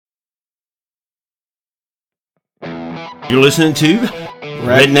You're listening to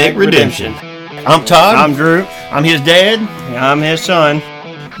Redneck Redemption. I'm Todd. I'm Drew. I'm his dad. I'm his son.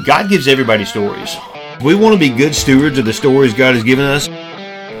 God gives everybody stories. We want to be good stewards of the stories God has given us.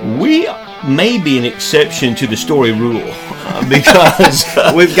 We may be an exception to the story rule because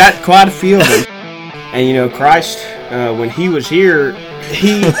we've got quite a few of them. And you know, Christ, when he was here,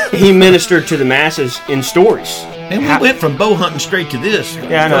 he ministered to the masses in stories. And we went from bow hunting straight to this.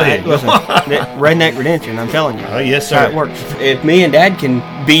 Yeah, I know. Listen, Redneck Redemption, I'm telling you. Oh, yes, sir. That's how it works. If me and Dad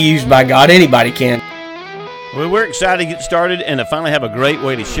can be used by God, anybody can. Well, we're excited to get started and to finally have a great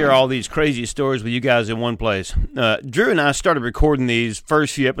way to share all these crazy stories with you guys in one place. Drew and I started recording these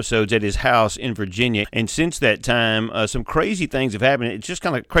first few episodes at his house in Virginia, and since that time, some crazy things have happened. It's just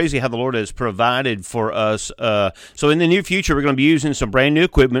kind of crazy how the Lord has provided for us. So in the near future, we're going to be using some brand new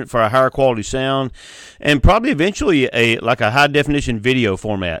equipment for a higher quality sound, and probably eventually a high definition video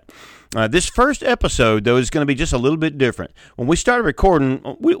format. This first episode, though, is going to be just a little bit different. When we started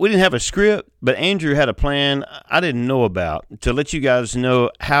recording, we didn't have a script, but Andrew had a plan I didn't know about to let you guys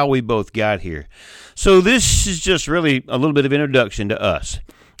know how we both got here. So this is just really a little bit of introduction to us.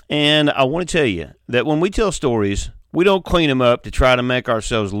 And I want to tell you that when we tell stories, we don't clean them up to try to make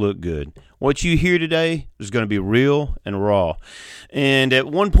ourselves look good. What you hear today is going to be real and raw. And at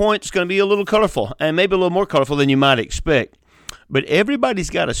one point, it's going to be a little colorful, and maybe a little more colorful than you might expect. But everybody's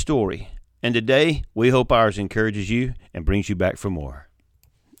got a story, and today we hope ours encourages you and brings you back for more.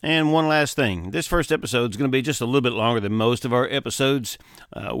 And one last thing, this first episode is going to be just a little bit longer than most of our episodes.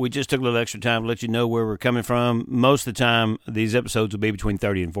 We just took a little extra time to let you know where we're coming from. Most of the time, these episodes will be between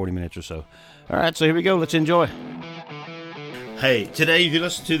 30 and 40 minutes or so. All right, so here we go. Let's enjoy. Hey, today you can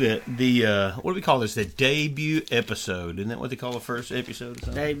listen to the what do we call this? The debut episode. Isn't that what they call the first episode or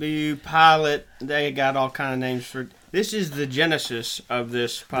something? Debut, pilot, they got all kind of names for it. This is the genesis of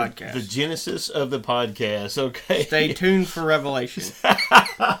this podcast. The genesis of the podcast, okay. Stay tuned for revelation.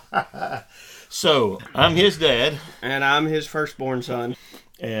 So, I'm his dad. And I'm his firstborn son.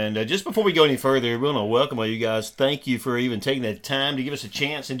 And just before we go any further, we want to welcome all you guys. Thank you for even taking that time to give us a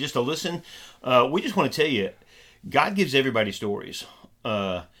chance and just to listen. We just want to tell you, God gives everybody stories.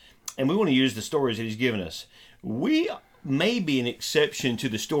 And we want to use the stories that he's given us. We may be an exception to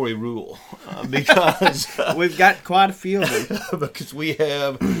the story rule because we've got quite a few of them. Because we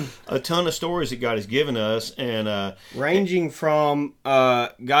have a ton of stories that God has given us, and ranging from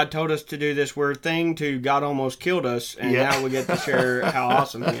God told us to do this weird thing to God almost killed us, and now we get to share how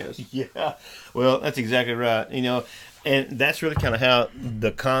awesome he is. Yeah, well, that's exactly right. You know, and that's really kind of how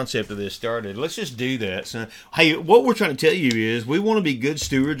the concept of this started. Let's just do that. So, hey, what we're trying to tell you is we want to be good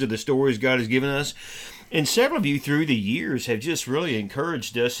stewards of the stories God has given us. And several of you through the years have just really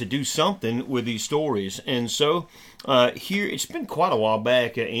encouraged us to do something with these stories. And so here, it's been quite a while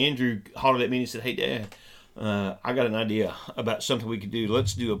back. Andrew hollered at me and said, "Hey, Dad, I got an idea about something we could do.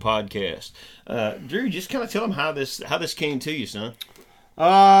 Let's do a podcast." Drew, just kind of tell them how this came to you, son.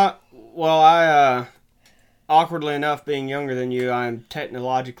 Well, I awkwardly enough, being younger than you, I'm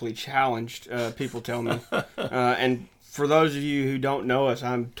technologically challenged. People tell me, and for those of you who don't know us,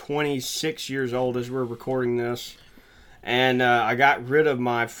 I'm 26 years old as we're recording this, and I got rid of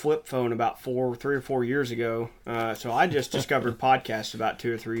my flip phone about 3 or 4 years ago. So I just discovered podcasts about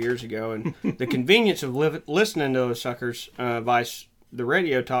 2 or 3 years ago, and the convenience of listening to those suckers via the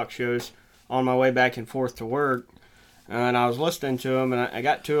radio talk shows on my way back and forth to work. And I was listening to them, and I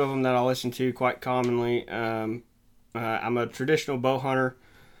got 2 of them that I listen to quite commonly. I'm a traditional bow hunter.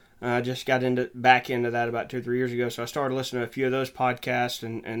 I just got back into that about 2 or 3 years ago, so I started listening to a few of those podcasts,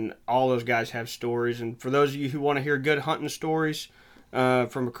 and all those guys have stories. And for those of you who want to hear good hunting stories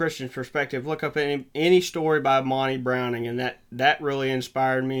from a Christian perspective, look up any story by Monty Browning, and that really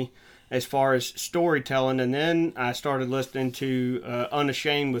inspired me as far as storytelling. And then I started listening to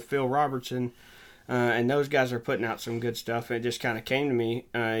Unashamed with Phil Robertson, and those guys are putting out some good stuff. It just kind of came to me,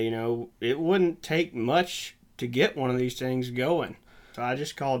 it wouldn't take much to get one of these things going. So I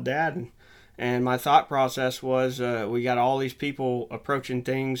just called Dad, and my thought process was we got all these people approaching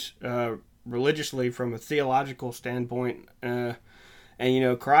things religiously from a theological standpoint. And,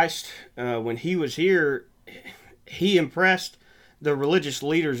 Christ, when he was here, he impressed the religious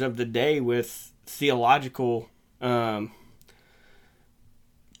leaders of the day with theological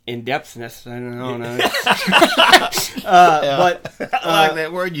in-depthness. I don't know. But I like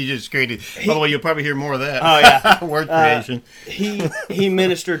that word you just created. By the way, you'll probably hear more of that. Oh, yeah. Word creation. He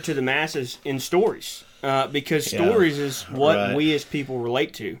ministered to the masses in stories. Because stories is what we as people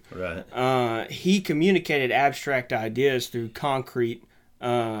relate to. Right. He communicated abstract ideas through concrete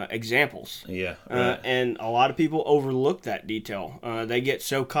examples. Yeah. Right. And a lot of people overlook that detail. They get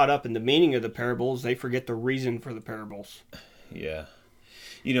so caught up in the meaning of the parables, they forget the reason for the parables. Yeah.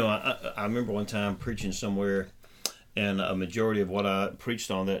 You know, I remember one time preaching somewhere, and a majority of what I preached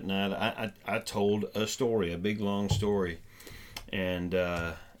on that night, I told a story, a big long story, and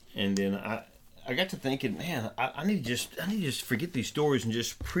then I got to thinking, man, I need to just forget these stories and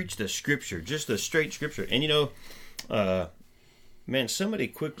just preach the scripture, just the straight scripture. And you know, man, somebody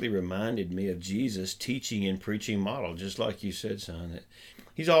quickly reminded me of Jesus' teaching and preaching model, just like you said, son. That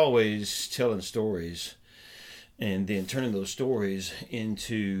he's always telling stories, and then turning those stories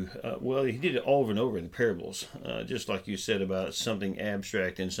into, well, he did it over and over in parables, just like you said about something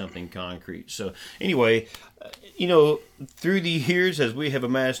abstract and something concrete. So anyway, you know, through the years, as we have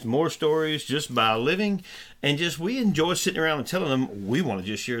amassed more stories just by living, and just we enjoy sitting around and telling them, we want to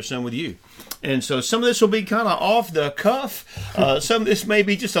just share some with you. And so some of this will be kind of off the cuff. Some of this may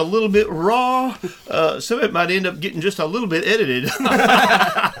be just a little bit raw. Some of it might end up getting just a little bit edited.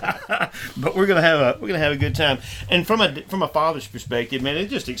 But we're gonna have a good time. And from a father's perspective, man, it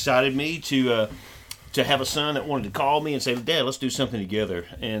just excited me to have a son that wanted to call me and say, Dad, let's do something together.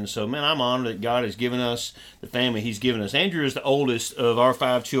 And so, man, I'm honored that God has given us the family He's given us. Andrew is the oldest of our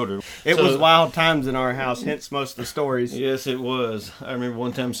 5 children. It was wild times in our house, hence most of the stories. Yes, it was. I remember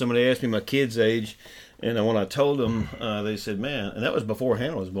one time somebody asked me my kid's age, and when I told them, they said, man, and that was before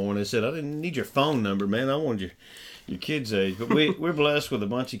Hannah was born, they said, I didn't need your phone number, man. I wanted your kid's age. But we're blessed with a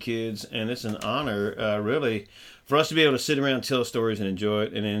bunch of kids, and it's an honor, really, for us to be able to sit around and tell stories and enjoy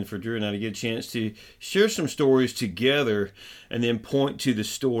it, and then for Drew and I to get a chance to share some stories together and then point to the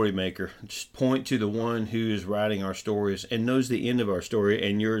story maker. Just point to the one who is writing our stories and knows the end of our story,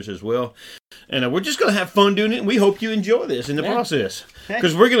 and yours as well. And we're just going to have fun doing it, and we hope you enjoy this in the process.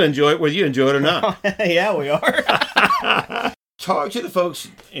 Because we're going to enjoy it whether you enjoy it or not. Yeah, we are. Talk to the folks,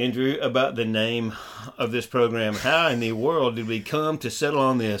 Andrew, about the name of this program. How in the world did we come to settle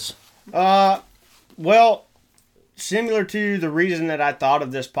on this? Well, similar to the reason that I thought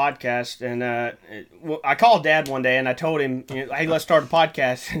of this podcast, and I called Dad one day and I told him, hey, let's start a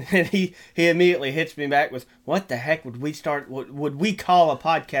podcast, and he immediately hits me back with, what the heck would we start? Would we call a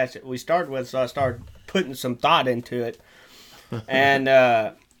podcast that we started with? So I started putting some thought into it, and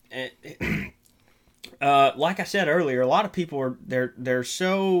like I said earlier, a lot of people are they're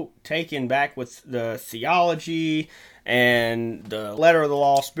so taken back with the theology and the letter of the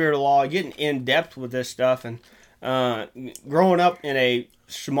law, spirit of the law, getting in depth with this stuff, and growing up in a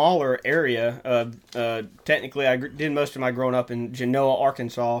smaller area. Technically, I did most of my growing up in Genoa,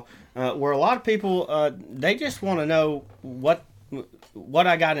 Arkansas, where a lot of people they just want to know what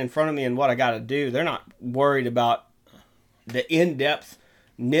I got in front of me and what I got to do. They're not worried about the in-depth,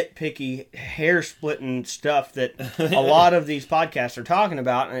 nitpicky, hair-splitting stuff that a lot of these podcasts are talking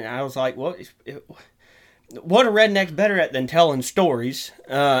about. And I was like, well, what are rednecks better at than telling stories?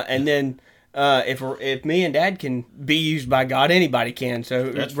 And then if me and Dad can be used by God, anybody can.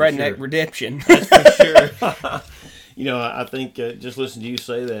 So That's redneck sure. redemption. That's for sure. I think just listening to you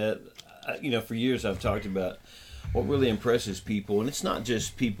say that, for years I've talked about what really impresses people, and it's not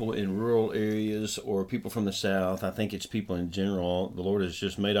just people in rural areas or people from the South. I think it's people in general. The Lord has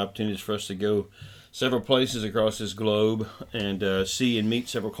just made opportunities for us to go several places across this globe and see and meet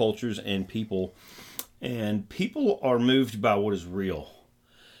several cultures and people. And people are moved by what is real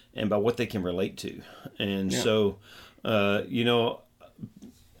and by what they can relate to. And so, I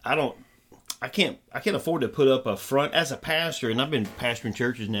can't afford to put up a front as a pastor, and I've been pastoring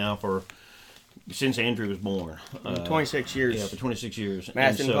churches now since Andrew was born. 26 years. Yeah, for 26 years.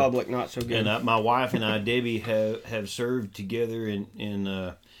 Mass in public, not so good. And my wife and I, Debbie, have served together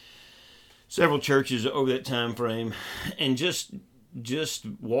in several churches over that time frame. And just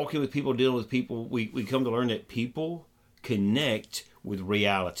walking with people, dealing with people, we come to learn that people connect with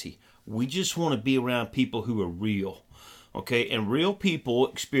reality. We just want to be around people who are real. Okay? And real people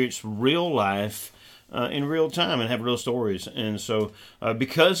experience real life in real time and have real stories. And so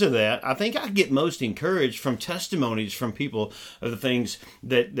because of that, I think I get most encouraged from testimonies from people of the things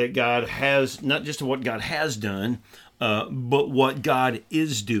that God has, not just what God has done, but what God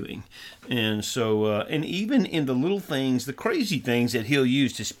is doing. And so, and even in the little things, the crazy things that He'll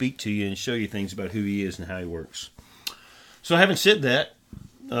use to speak to you and show you things about who He is and how He works. So having said that,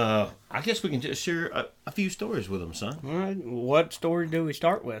 I guess we can just share a few stories with them, son. All right. What story do we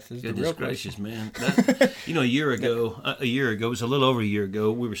start with? Is the real gracious, question. man. That, a year ago, it was a little over a year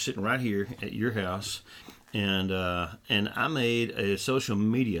ago, we were sitting right here at your house, and I made a social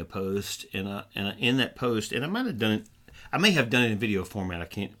media post, and in that post, and I may have done it in video format, I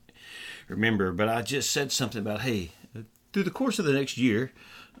can't remember, but I just said something about, hey, through the course of the next year,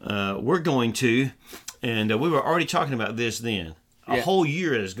 we're going to, and we were already talking about this then. A whole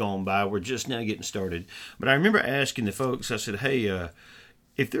year has gone by. We're just now getting started. But I remember asking the folks, I said, hey,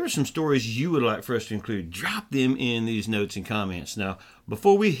 if there are some stories you would like for us to include, drop them in these notes and comments. Now,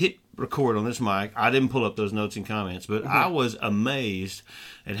 before we hit record on this mic, I didn't pull up those notes and comments, but I was amazed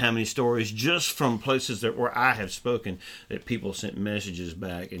at how many stories just from places where I have spoken that people sent messages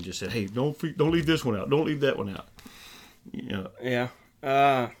back and just said, hey, don't leave this one out. Don't leave that one out. You know. Yeah.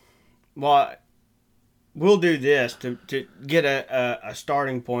 Well, we'll do this to get a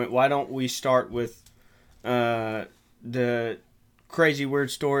starting point. Why don't we start with the crazy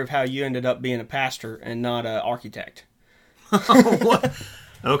weird story of how you ended up being a pastor and not an architect? What?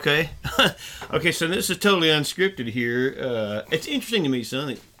 Okay. Okay, so this is totally unscripted here. It's interesting to me,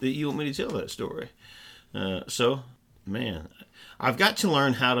 son, that you want me to tell that story. So, man, I've got to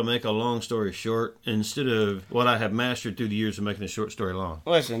learn how to make a long story short instead of what I have mastered through the years of making a short story long.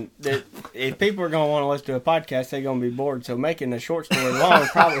 Listen, if people are going to want to listen to a podcast, they're going to be bored. So making a short story long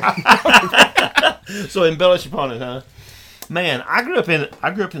probably. So embellish upon it, huh? Man, I grew up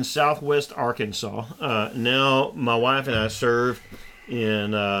in Southwest Arkansas. Now my wife and I serve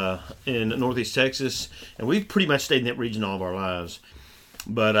in Northeast Texas, and we've pretty much stayed in that region all of our lives.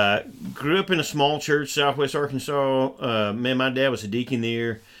 But I grew up in a small church, Southwest Arkansas. Man, my dad was a deacon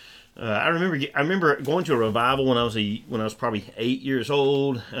there. I remember going to a revival when I was probably 8 years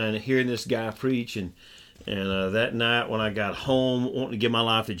old and hearing this guy preach, and that night when I got home, wanting to give my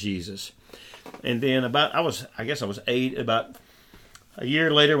life to Jesus. And then I was 8. About a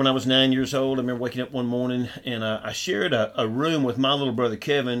year later, when I was 9 years old, I remember waking up one morning and I shared a room with my little brother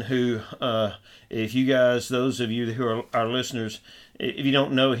Kevin, who, if you guys, those of you who are our listeners, if you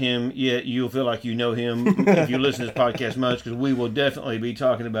don't know him yet, you'll feel like you know him if you listen to this podcast much, because we will definitely be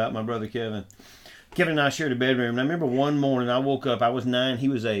talking about my brother Kevin. Kevin and I shared a bedroom, and I remember one morning I woke up, I was 9, he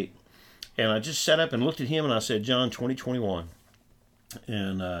was 8, and I just sat up and looked at him and I said, John 20:21.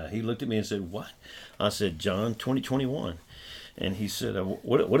 And he looked at me and said, what? I said, John 20:21. And he said,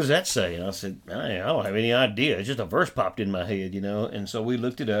 what does that say? And I said, I don't have any idea. It's just a verse popped in my head, you know. And so we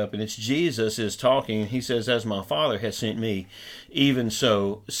looked it up, and it's Jesus is talking. He says, as my Father has sent me, even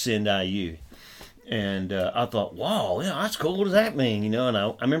so send I you. And I thought, wow, yeah, that's cool. What does that mean? You know, and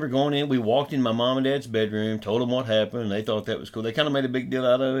I remember going in. We walked in my mom and dad's bedroom, told them what happened, and they thought that was cool. They kind of made a big deal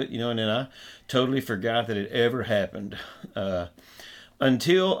out of it, you know, and then I totally forgot that it ever happened.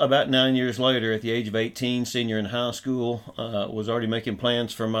 Until about 9 years later, at the age of 18, senior in high school, was already making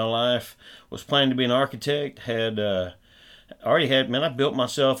plans for my life, was planning to be an architect, I built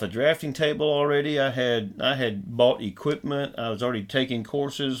myself a drafting table already. I had bought equipment. I was already taking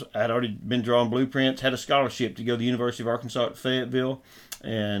courses. I had already been drawing blueprints, had a scholarship to go to the University of Arkansas at Fayetteville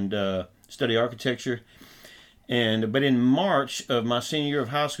and study architecture. But in March of my senior year of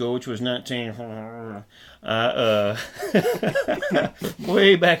high school, which was way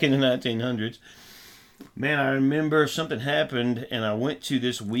back in the 1900s, man, I remember something happened, and I went to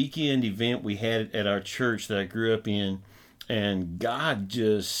this weekend event we had at our church that I grew up in, and God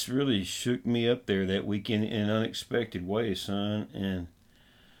just really shook me up there that weekend in an unexpected way, son. And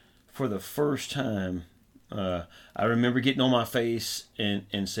for the first time, I remember getting on my face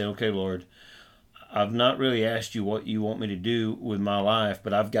and saying, okay, Lord, I've not really asked you what you want me to do with my life,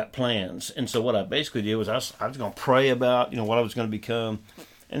 but I've got plans. And so what I basically did was I was going to pray about, what I was going to become.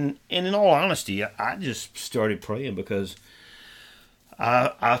 And in all honesty, I just started praying because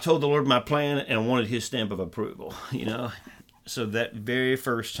I told the Lord my plan and wanted his stamp of approval, So that very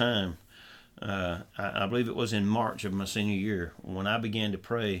first time, I believe it was in March of my senior year, when I began to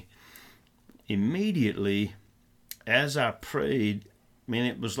pray, immediately as I prayed, man,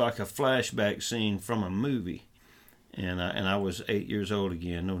 it was like a flashback scene from a movie, and I was 9 years old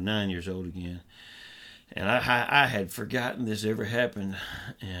again, and I had forgotten this ever happened,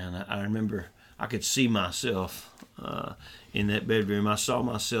 and I remember I could see myself in that bedroom. I saw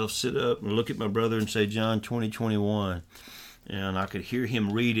myself sit up and look at my brother and say, John 20:21, and I could hear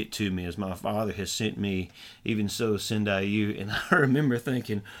him read it to me, as my Father has sent me, even so send I you. And I remember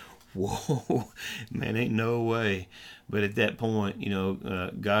thinking, whoa, man, ain't no way. But at that point,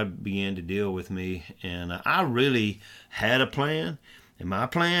 God began to deal with me, and I really had a plan, and my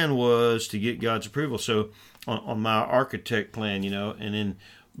plan was to get God's approval. So on my architect plan,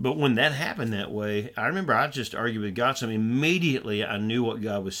 but when that happened that way, I remember I just argued with God. So immediately I knew what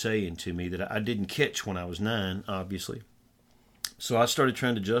God was saying to me that I didn't catch when I was 9, obviously. So I started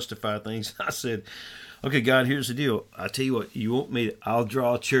trying to justify things. I said, okay, God, here's the deal. I tell you what, you want me to, I'll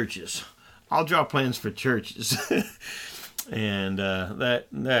draw churches. I'll draw plans for churches. And that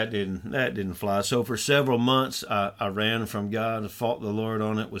didn't fly. So for several months, I ran from God, fought the Lord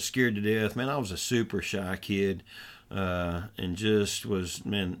on it, was scared to death. Man, I was a super shy kid, and just was,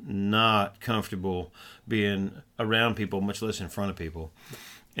 man, not comfortable being around people, much less in front of people.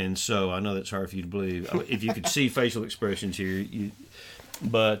 And so I know that's hard for you to believe. If you could see facial expressions here,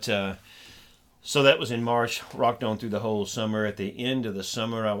 so that was in March, rocked on through the whole summer. At the end of the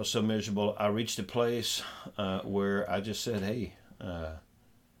summer, I was so miserable, I reached a place where I just said, hey, all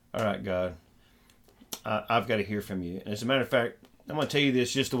right, God, I've got to hear from you. And as a matter of fact, I'm going to tell you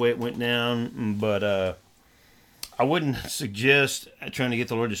this just the way it went down, but I wouldn't suggest trying to get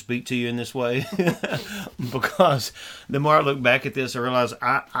the Lord to speak to you in this way because the more I look back at this, I realize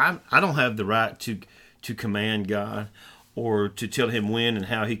I don't have the right to command God or to tell him when and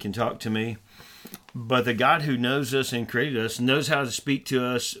how he can talk to me. But the God who knows us and created us knows how to speak to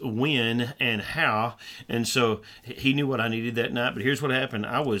us when and how. And so he knew what I needed that night. But here's what happened.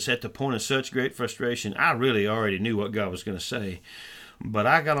 I was at the point of such great frustration. I really already knew what God was going to say. But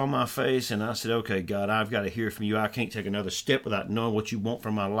I got on my face and I said, okay, God, I've got to hear from you. I can't take another step without knowing what you want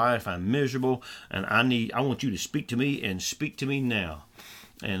from my life. I'm miserable and I want you to speak to me and speak to me now.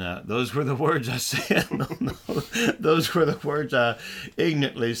 And those were the words I said. Those were the words I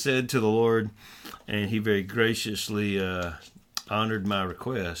ignorantly said to the Lord. And he very graciously honored my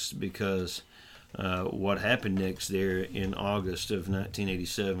request because what happened next there in August of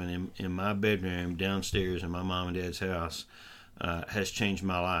 1987 in my bedroom downstairs in my mom and dad's house has changed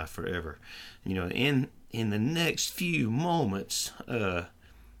my life forever. You know, in the next few moments, I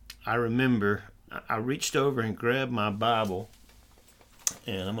remember I reached over and grabbed my Bible.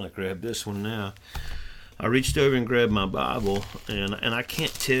 And I'm going to grab this one now. I reached over and grabbed my Bible, and I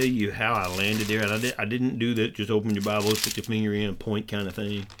can't tell you how I landed there. And I didn't do that. Just open your Bible, stick your finger in, point kind of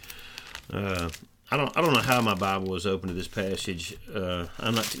thing. I don't know how my Bible was open to this passage.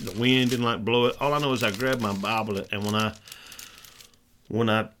 The wind didn't blow it. All I know is I grabbed my Bible, and when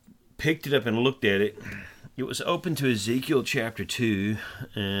I picked it up and looked at it, it was open to Ezekiel chapter 2,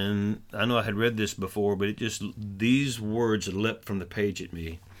 and I know I had read this before, but these words leapt from the page at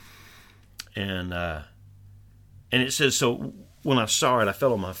me. And it says, so when I saw it, I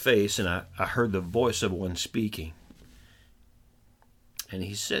fell on my face, and I heard the voice of one speaking. And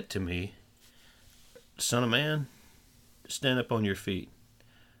he said to me, Son of man, stand up on your feet,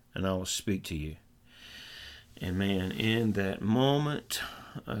 and I will speak to you. And man, in that moment,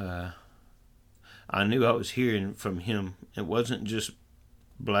 I knew I was hearing from him. It wasn't just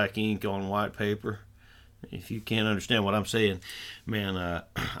black ink on white paper. If you can't understand what I'm saying, man,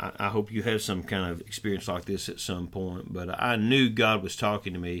 I hope you have some kind of experience like this at some point. But I knew God was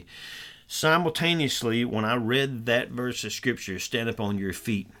talking to me. Simultaneously, when I read that verse of Scripture, stand up on your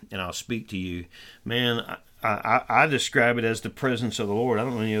feet and I'll speak to you, man, I describe it as the presence of the Lord. I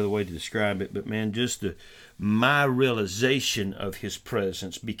don't know any other way to describe it, but man, just my realization of his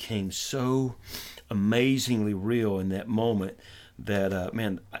presence became so amazingly real in that moment that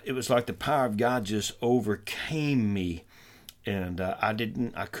man, it was like the power of God just overcame me, and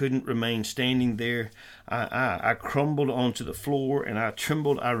I couldn't remain standing there. I crumbled onto the floor and I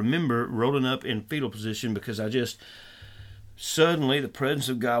trembled. I remember rolling up in fetal position because suddenly the presence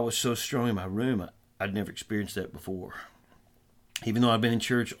of God was so strong in my room. I'd never experienced that before. Even though I've been in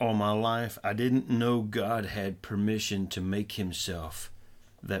church all my life, I didn't know God had permission to make himself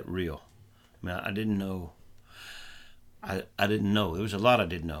that real. I mean, I didn't know. I didn't know. There was a lot I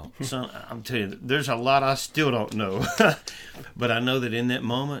didn't know. So I'm telling you, there's a lot I still don't know. But I know that in that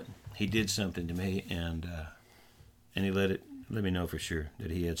moment, he did something to me, and he let me know for sure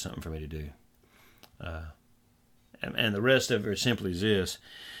that he had something for me to do. And the rest of it simply is this.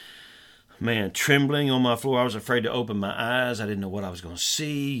 Man, trembling on my floor. I was afraid to open my eyes. I didn't know what I was going to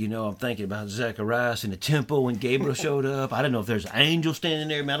see. You know, I'm thinking about Zacharias in the temple when Gabriel showed up. I didn't know if there's an angel standing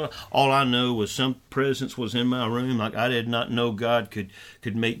there. All I know was some presence was in my room. Like I did not know God could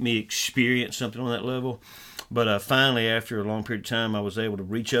make me experience something on that level. But finally, after a long period of time, I was able to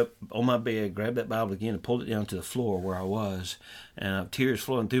reach up on my bed, grab that Bible again, and pull it down to the floor where I was. And tears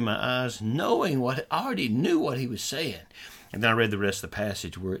flowing through my eyes, knowing I already knew what he was saying. And then I read the rest of the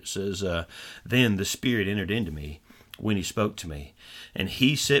passage where it says, then the Spirit entered into me when he spoke to me. And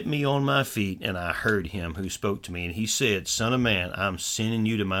he set me on my feet, and I heard him who spoke to me. And he said, Son of man, I'm sending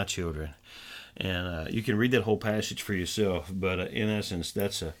you to my children. And you can read that whole passage for yourself. But in essence,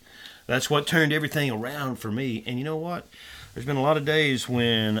 that's what turned everything around for me. And you know what? There's been a lot of days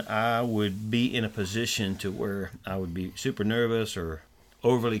when I would be in a position to where I would be super nervous or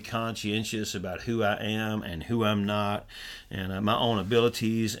overly conscientious about who I am and who I'm not, and my own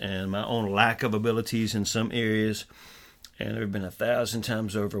abilities and my own lack of abilities in some areas. And there have been 1,000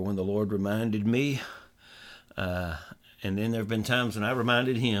 times over when the Lord reminded me. And then there have been times when I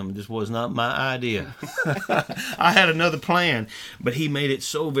reminded him this was not my idea. I had another plan, but he made it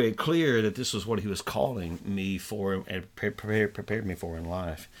so very clear that this was what he was calling me for and prepared me for in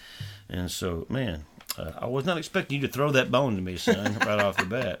life. And so, man, I was not expecting you to throw that bone to me, son, right off the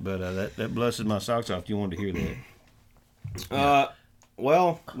bat. But that blesses my socks off. You wanted to hear that.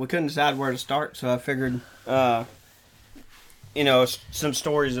 Well, we couldn't decide where to start, so I figured, some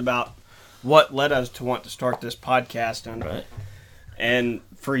stories about what led us to want to start this podcast. And, Right. and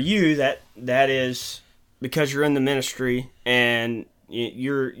for you, that is because you're in the ministry and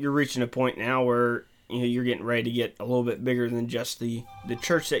you're reaching a point now where you're getting ready to get a little bit bigger than just the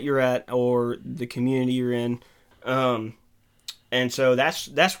church that you're at or the community you're in. And so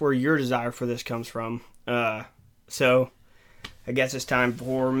that's where your desire for this comes from. So I guess it's time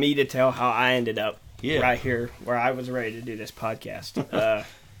for me to tell how I ended up right here where I was ready to do this podcast.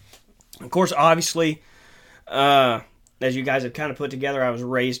 Of course, obviously, as you guys have kind of put together, I was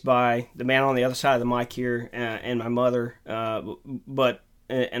raised by the man on the other side of the mic here and my mother. But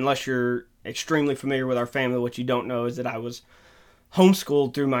unless you're extremely familiar with our family, what you don't know is that I was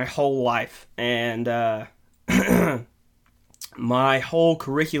homeschooled through my whole life. And my whole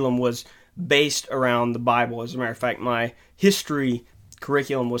curriculum was based around the Bible. As a matter of fact, my history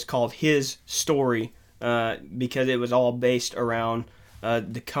curriculum was called His Story because it was all based around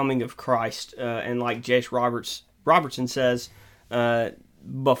the coming of Christ. And like Jace Robertson says,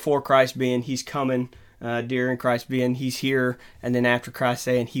 before Christ being, He's coming, during Christ being, He's here, and then after Christ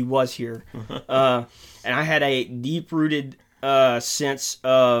saying, He was here. And I had a deep-rooted sense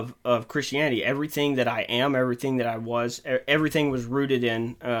of Christianity. Everything that I am, everything that I was, everything was rooted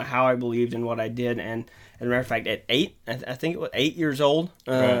in how I believed and what I did. And as a matter of fact, at 8, I think it was 8 years old,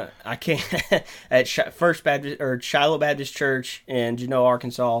 Right. I came at First Baptist or Shiloh Baptist Church in Genoa,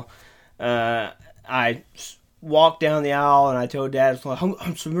 Arkansas. I walked down the aisle and I told Dad,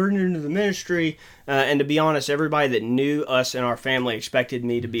 I'm surrendering to the ministry. And to be honest, everybody that knew us and our family expected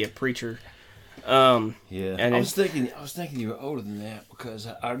me to be a preacher. And I was thinking you were older than that because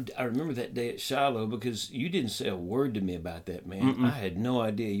I remember that day at Shiloh because you didn't say a word to me about that, man. Mm-mm. I had no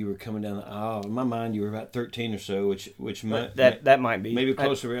idea you were coming down the aisle. In my mind, you were about 13 or so, which might that might be maybe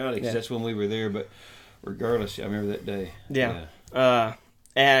close to reality because yeah. that's when we were there. But regardless, I remember that day. Yeah.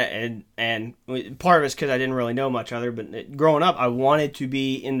 And part of it's because I didn't really know much other, but growing up, I wanted to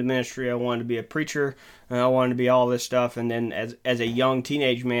be in the ministry. I wanted to be a preacher. I wanted to be all this stuff. And then as a young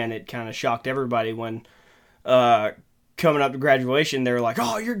teenage man, it kind of shocked everybody when coming up to graduation, they were like,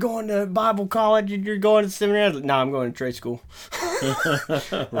 "Oh, you're going to Bible college? You're going to seminary?" I was like, "No, I'm going to trade school."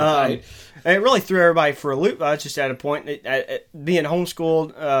 Right. And it really threw everybody for a loop. I was just at a point, being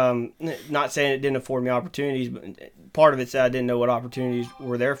homeschooled, not saying it didn't afford me opportunities, but part of it's that I didn't know what opportunities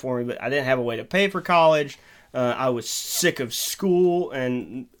were there for me, but I didn't have a way to pay for college. I was sick of school,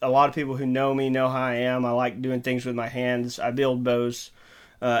 and a lot of people who know me know how I am. I like doing things with my hands. I build bows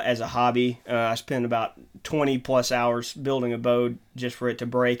as a hobby. I spend about 20 plus hours building a bow just for it to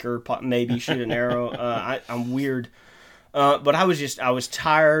break or maybe shoot an arrow. I'm weird. But I was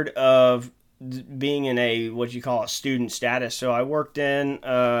tired of being in what you call a student status. So I worked in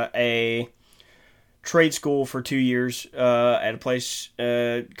a trade school for 2 years at a place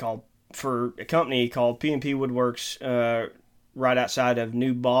for a company called P&P Woodworks right outside of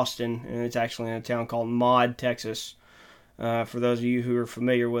New Boston, and it's actually in a town called Maud, Texas. For those of you who are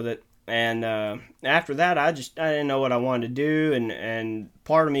familiar with it. And after that, I didn't know what I wanted to do, and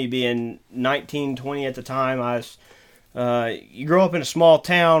part of me being 19, 20 at the time, I was. You grow up in a small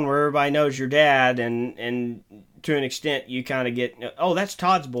town where everybody knows your dad, and to an extent, you kind of get, oh, that's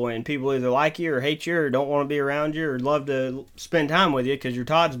Todd's boy, and people either like you or hate you or don't want to be around you or love to spend time with you because you're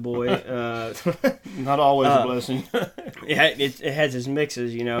Todd's boy. Not always a blessing. Yeah, it has its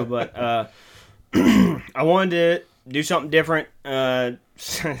mixes, but I wanted to do something different,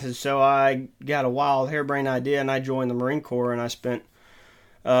 so I got a wild harebrained idea, and I joined the Marine Corps, and I spent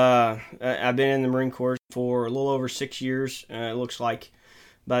I've been in the Marine Corps for a little over 6 years. It looks like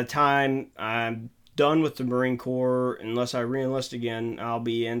by the time I'm done with the Marine Corps, unless I re-enlist again, I'll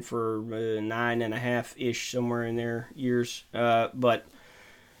be in for 9.5-ish, somewhere in there, years. But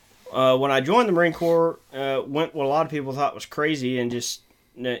when I joined the Marine Corps, went what a lot of people thought was crazy and just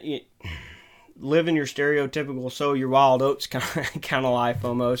living your stereotypical sow your wild oats kind of life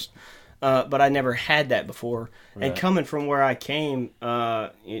almost. But I never had that before. Right. And coming from where I came,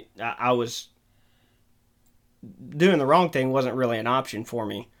 I was doing the wrong thing wasn't really an option for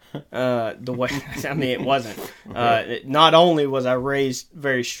me. the way. I mean, it wasn't. Not only was I raised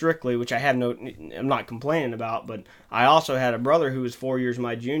very strictly, which I'm not complaining about, but I also had a brother who was 4 years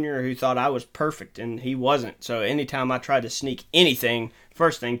my junior who thought I was perfect, and he wasn't. So anytime I tried to sneak anything,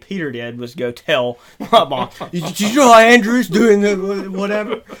 first thing Peter did was go tell my mom, "Did you know Andrew's doing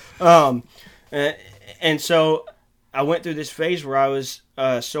whatever?" And so I went through this phase where I was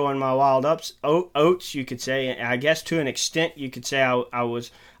sowing my wild oats, you could say. I guess to an extent, you could say I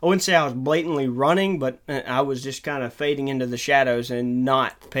wouldn't say I was blatantly running, but I was just kind of fading into the shadows and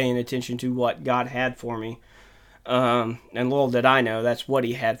not paying attention to what God had for me. And little did I know that's what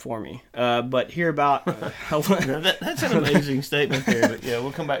he had for me. But hear about... that's an amazing statement there, but yeah,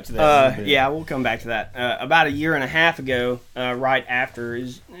 we'll come back to that. Yeah, we'll come back to that. About a year and a half ago, right after,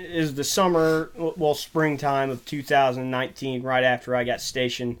 is the summer, well, springtime of 2019, right after I got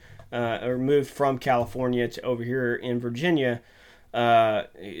stationed or moved from California to over here in Virginia.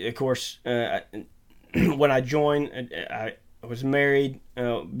 Of course, when I joined, I was married,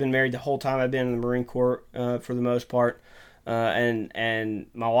 been married the whole time I've been in the Marine Corps for the most part, and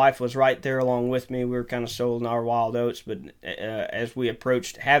my wife was right there along with me. We were kind of sowing our wild oats, but as we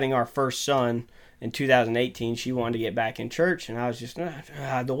approached having our first son in 2018, she wanted to get back in church, and I was just,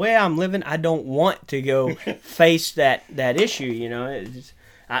 the way I'm living, I don't want to go face that issue, you know.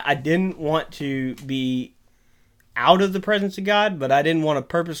 I didn't want to be out of the presence of God, but I didn't want to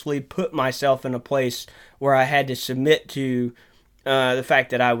purposely put myself in a place where I had to submit to the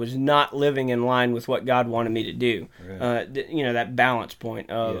fact that I was not living in line with what God wanted me to do. Right. That balance point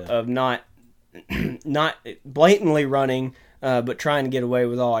of not blatantly running, but trying to get away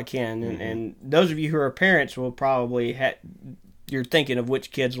with all I can. Mm-hmm. And those of you who are parents will probably you're thinking of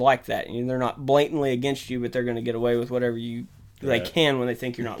which kids like that. You know, they're not blatantly against you, but they're going to get away with whatever they can when they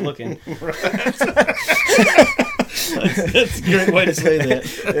think you're not looking. That's a great way to say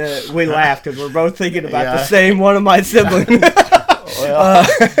that. We laugh because we're both thinking about the same one of my siblings. We're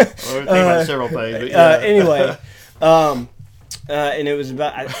thinking about several things. But anyway, and it was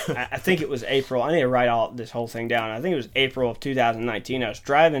about, I think it was April. I need to write all this whole thing down. I think it was April of 2019. I was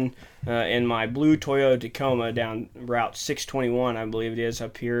driving in my blue Toyota Tacoma down Route 621, I believe it is,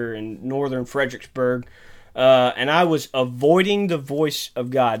 up here in northern Fredericksburg. And I was avoiding the voice of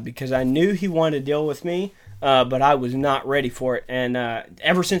God because I knew he wanted to deal with me, but I was not ready for it. And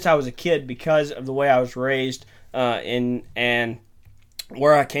ever since I was a kid, because of the way I was raised and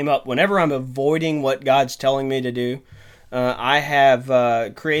where I came up, whenever I'm avoiding what God's telling me to do, I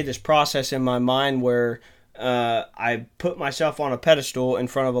have created this process in my mind where I put myself on a pedestal in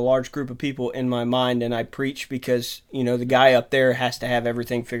front of a large group of people in my mind, and I preach because, the guy up there has to have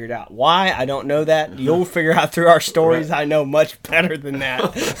everything figured out. Why? I don't know that. You'll figure out through our stories. Right. I know much better than that.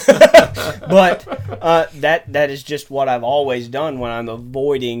 But that is just what I've always done when I'm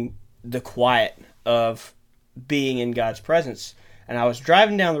avoiding the quiet of being in God's presence. And I was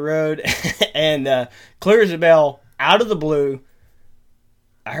driving down the road, and clear as a bell, out of the blue,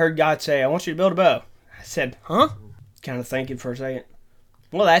 I heard God say, "I want you to build a bow." I said, "Huh?" Kind of thinking for a second.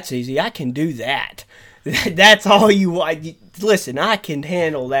 Well, that's easy. I can do that. That's all you want. Listen, I can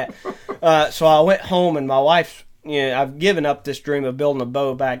handle that. So I went home, and my wife, I've given up this dream of building a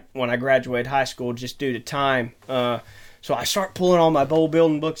bow back when I graduated high school just due to time. So I start pulling all my bow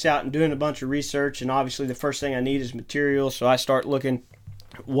building books out and doing a bunch of research, and obviously the first thing I need is material. So I start looking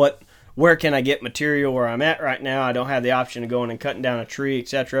where can I get material where I'm at right now. I don't have the option of going and cutting down a tree,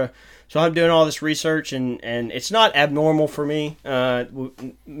 etc. So I'm doing all this research, and it's not abnormal for me.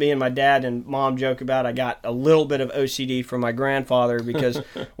 Me and my dad and mom joke about I got a little bit of OCD from my grandfather because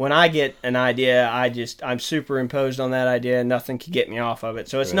when I get an idea, I'm superimposed on that idea, and nothing can get me off of it.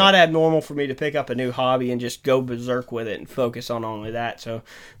 So it's not abnormal for me to pick up a new hobby and just go berserk with it and focus on only that. So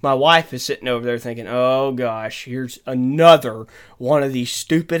my wife is sitting over there thinking, "Oh gosh, here's another one of these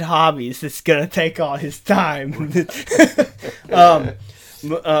stupid hobbies that's going to take all his time."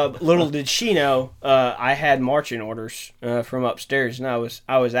 Little did she know, I had marching orders from upstairs, and I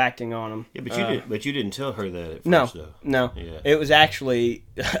was acting on them. Yeah, but you didn't tell her that at first, though. No. Yeah. It was actually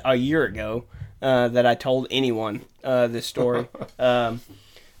a year ago that I told anyone this story.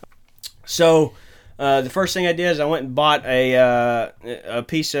 So the first thing I did is I went and bought a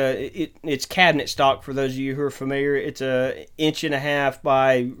piece of it's cabinet stock. For those of you who are familiar, it's 1.5 inches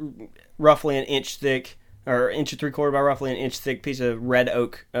by roughly 1 inch thick. Or 1 3/4 inches by roughly 1 inch thick piece of red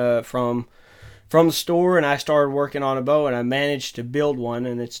oak from the store, and I started working on a bow, and I managed to build one,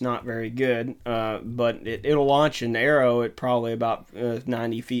 and it's not very good, but it'll launch an arrow at probably about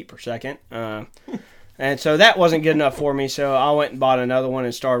 90 feet per second. And so that wasn't good enough for me, so I went and bought another one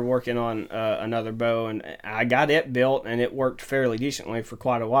and started working on another bow, and I got it built, and it worked fairly decently for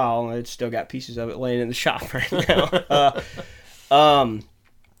quite a while. It's still got pieces of it laying in the shop right now.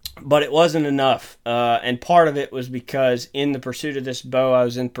 But it wasn't enough, and part of it was because in the pursuit of this bow, I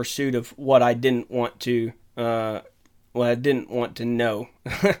was in pursuit of what I didn't want to know.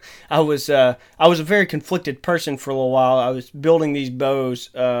 I was a very conflicted person for a little while. I was building these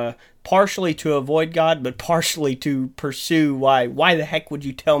bows partially to avoid God, but partially to pursue why the heck would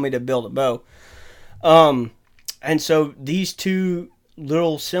you tell me to build a bow? And so these two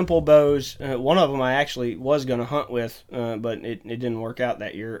little simple bows, one of them I actually was going to hunt with, but it didn't work out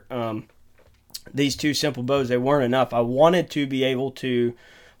that year. These two simple bows, they weren't enough. I wanted to be able to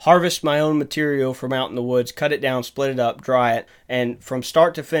harvest my own material from out in the woods, cut it down, split it up, dry it, and from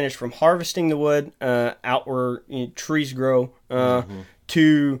start to finish, from harvesting the wood out where trees grow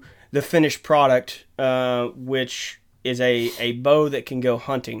to the finished product, which is a bow that can go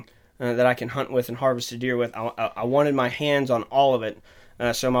hunting, that I can hunt with and harvest a deer with. I wanted my hands on all of it.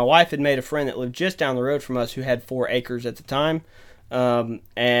 So my wife had made a friend that lived just down the road from us who had 4 acres at the time,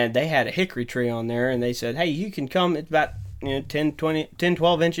 and they had a hickory tree on there, and they said, hey, you can come, it's about 10,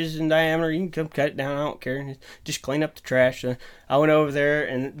 12 inches in diameter. You can come cut it down. I don't care. Just clean up the trash. I went over there,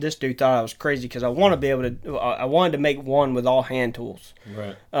 and this dude thought I was crazy because I wanted to make one with all hand tools.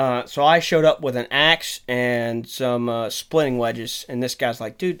 Right. So I showed up with an axe and some splitting wedges, and this guy's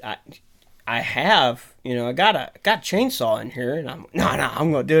like, dude, I have, I got a chainsaw in here, and I'm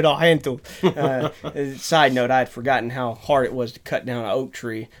going to do it all hand tool. Side note, I had forgotten how hard it was to cut down an oak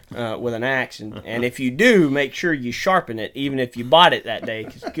tree with an axe, and if you do, make sure you sharpen it, even if you bought it that day,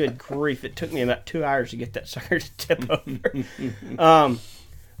 because good grief, it took me about 2 hours to get that sucker to tip over.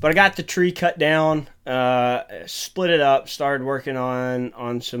 But I got the tree cut down, split it up, started working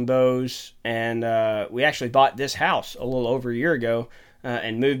on some bows, and we actually bought this house a little over a year ago.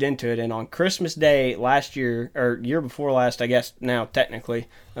 And moved into it, and on Christmas Day last year, or year before last, I guess now technically,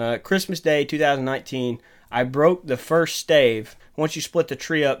 Christmas Day 2019, I broke the first stave. Once you split the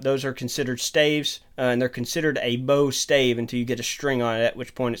tree up, those are considered staves, and they're considered a bow stave until you get a string on it, at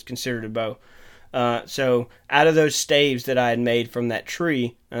which point it's considered a bow. So out of those staves that I had made from that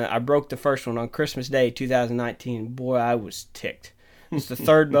tree, I broke the first one on Christmas Day 2019. Boy, I was ticked. It's the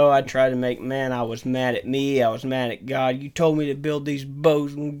third bow I tried to make. Man, I was mad at me. I was mad at God. You told me to build these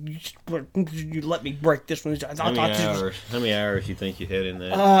bows, and you let me break this one. How many hours you think you had in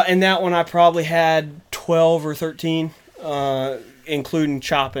that? In that one, I probably had 12 or 13, including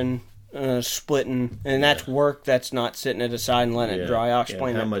chopping, splitting, and that's work. That's not sitting it aside and letting it dry. I'll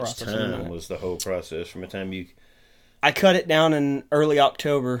explain that process. How much time was the whole process from the time you... I cut it down in early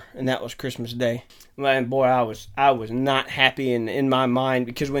October, and that was Christmas Day. Man, boy, I was not happy in my mind,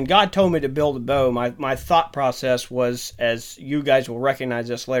 because when God told me to build a bow, my thought process was, as you guys will recognize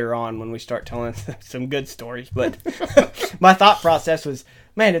this later on when we start telling some good stories, but my thought process was,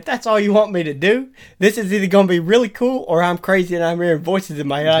 man, if that's all you want me to do, this is either going to be really cool or I'm crazy and I'm hearing voices in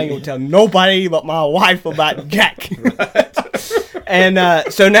my head. I ain't going to tell nobody but my wife about Jack.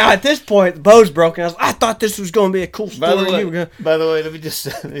 And so now at this point, the bow's broken. I thought this was going to be a cool story. By the way, let me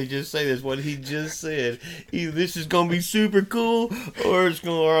just say this. What he just said, either this is going to be super cool or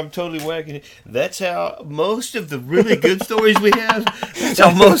I'm totally whacking it. That's how most of the really good stories we have, that's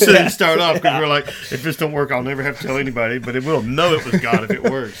how most of them start off, because we're like, if this don't work, I'll never have to tell anybody, but it will know it was God if it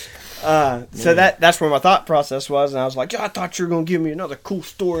works. So that's where my thought process was, and I was like, I thought you were going to give me another cool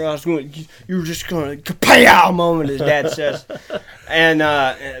story. You were just going to kapow moment, as Dad says. And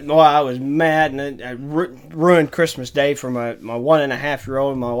boy, I was mad, and I ruined Christmas Day for my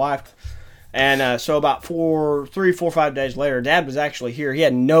 1.5-year-old and my wife. And so about 4 or 5 days later, Dad was actually here. He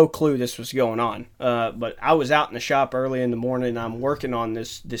had no clue this was going on. But I was out in the shop early in the morning, and I'm working on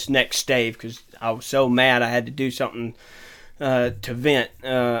this next stave because I was so mad I had to do something to vent.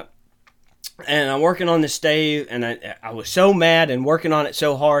 And I'm working on this stave, and I was so mad and working on it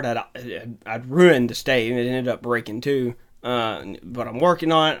so hard I'd ruined the stave, and it ended up breaking too. But I'm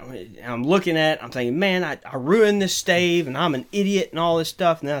working on it, and I'm looking at it, I'm thinking, man, I ruined this stave, and I'm an idiot and all this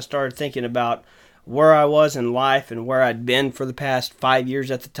stuff. And then I started thinking about where I was in life and where I'd been for the past 5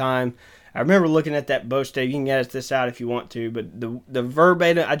 years at the time. I remember looking at that bow stave. You can edit this out if you want to, but the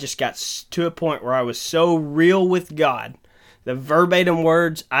verbatim, I just got to a point where I was so real with God. The verbatim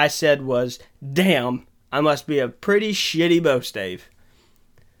words I said was, damn, I must be a pretty shitty bow stave.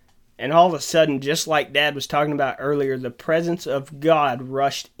 And all of a sudden, just like Dad was talking about earlier, the presence of God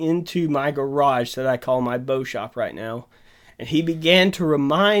rushed into my garage that I call my bow shop right now. And he began to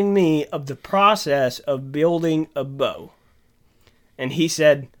remind me of the process of building a bow. And he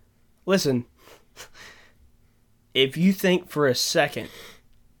said, listen, if you think for a second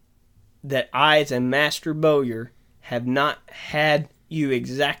that I, as a master bowyer, have not had you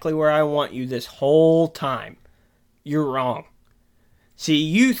exactly where I want you this whole time, you're wrong. See,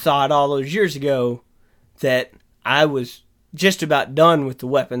 you thought all those years ago that I was just about done with the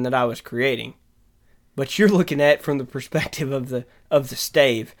weapon that I was creating. But you're looking at it from the perspective of the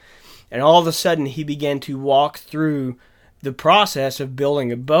stave. And all of a sudden, he began to walk through the process of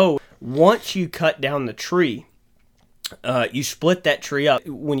building a bow. Once you cut down the tree, you split that tree up.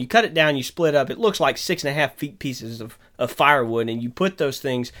 When you cut it down, you split up. It looks like 6.5 feet pieces of firewood, and you put those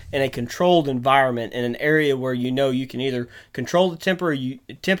things in a controlled environment in an area where you know you can either control the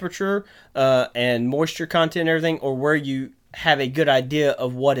temperature and moisture content and everything, or where you have a good idea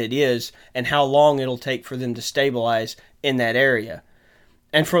of what it is and how long it'll take for them to stabilize in that area.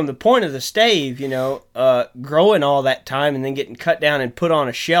 And from the point of the stave, growing all that time and then getting cut down and put on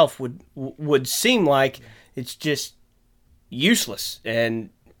a shelf would seem like it's just useless and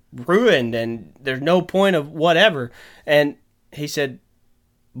ruined and there's no point of whatever. And he said,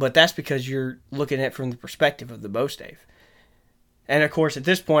 but that's because you're looking at it from the perspective of the bow stave. And of course, at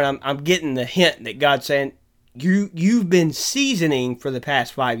this point, I'm getting the hint that God's saying, you've been seasoning for the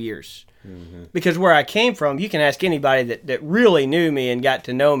past 5 years. Mm-hmm. Because where I came from, you can ask anybody that really knew me and got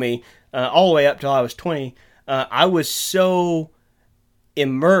to know me all the way up till I was 20. I was so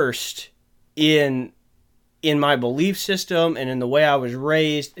immersed in my belief system and in the way I was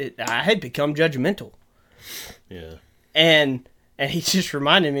raised, I had become judgmental. Yeah. And he just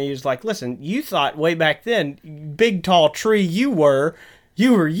reminded me, he was like, listen, you thought way back then, big tall tree you were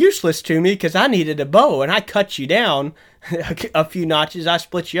useless to me because I needed a bow, and I cut you down a few notches, I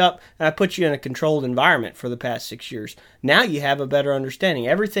split you up, and I put you in a controlled environment for the past 6 years. Now you have a better understanding.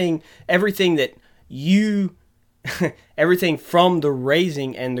 Everything that you... everything from the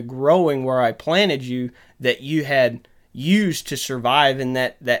raising and the growing where I planted you that you had used to survive in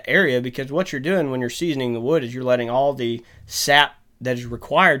that area, because what you're doing when you're seasoning the wood is you're letting all the sap that is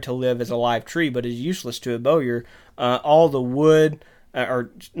required to live as a live tree but is useless to a bowyer, all the wood,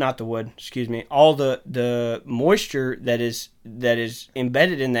 or not the wood, excuse me, all the moisture that is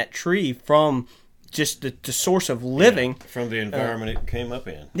embedded in that tree from just the source of living. Yeah, from the environment it came up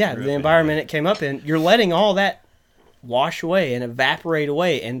in. Yeah, the environment it came up in. You're letting all that wash away and evaporate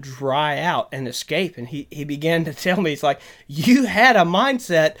away and dry out and escape. And he began to tell me, he's like, you had a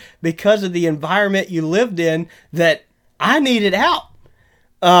mindset because of the environment you lived in that I needed out.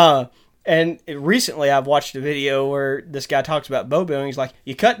 And recently I've watched a video where this guy talks about bow building. He's like,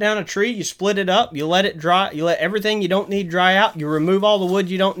 you cut down a tree, you split it up, you let it dry, you let everything you don't need dry out, you remove all the wood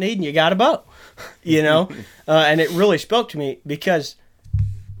you don't need, and you got a bow. And it really spoke to me, because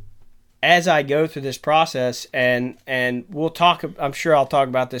as I go through this process, and we'll talk, I'm sure I'll talk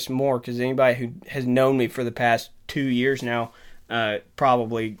about this more, because anybody who has known me for the past 2 years now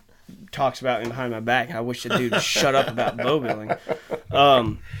probably talks about me behind my back. I wish the dude would shut up about bow building.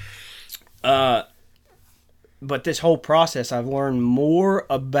 But this whole process, I've learned more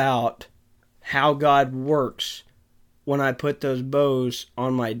about how God works when I put those bows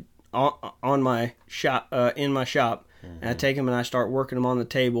on my shop, in my shop. Mm-hmm. And I take them and I start working them on the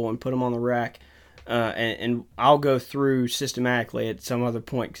table and put them on the rack. And I'll go through systematically at some other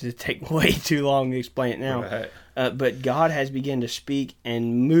point, because it takes way too long to explain it now. Right. But God has begun to speak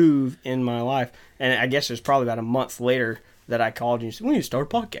and move in my life. And I guess it was probably about a month later that I called you and said, we need to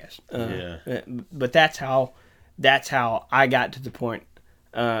start a podcast. But that's how I got to the point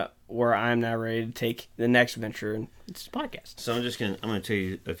where I'm now ready to take the next venture, and it's a podcast. So I'm going to tell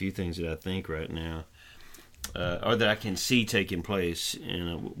you a few things that I think right now, or that I can see taking place.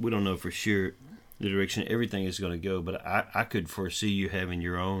 And we don't know for sure the direction everything is going to go, but I could foresee you having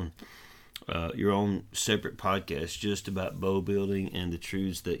your own separate podcast just about bow building and the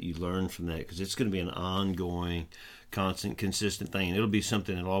truths that you learn from that, because it's going to be an ongoing, constant, consistent thing. It'll be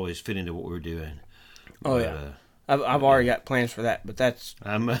something that'll always fit into what we're doing. Yeah. I've already got plans for that, but that's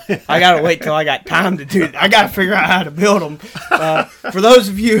I gotta wait till I got time to do it. I gotta figure out how to build them. For those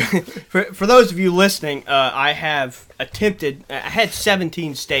of you listening, I have attempted. I had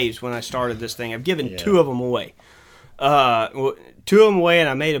 17 staves when I started this thing. I've given 2 of them away. 2 of them away, and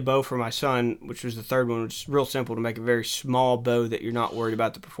I made a bow for my son, which was the third one, which is real simple to make a very small bow that you're not worried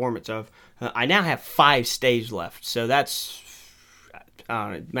about the performance of. I now have 5 staves left, so that's, I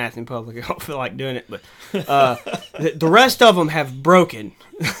don't know, math in public. I don't feel like doing it, but the rest of them have broken.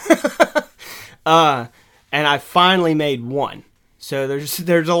 And I finally made one. So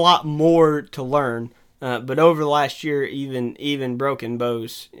there's a lot more to learn. But over the last year, even broken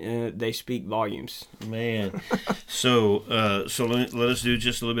bows, they speak volumes. Man, so let us do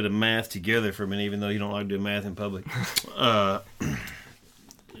just a little bit of math together for a minute, even though you don't like doing math in public.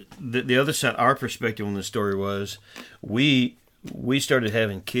 The other side, our perspective on the story was, we started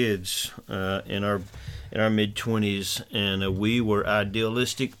having kids in our mid-20s, and we were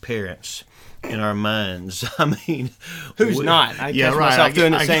idealistic parents in our minds. I mean, who's not? I catch myself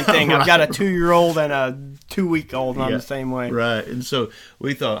doing the same thing. Right. I've got a 2-year-old and a 2-week-old, and I'm the same way. Right, and so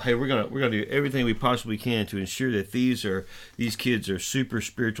we thought, hey, we're gonna do everything we possibly can to ensure that these kids are super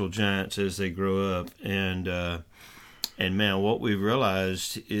spiritual giants as they grow up, and man, what we've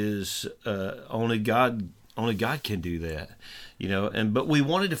realized is only God can do that. But we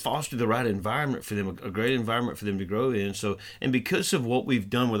wanted to foster the right environment for them, a great environment for them to grow in. So, and because of what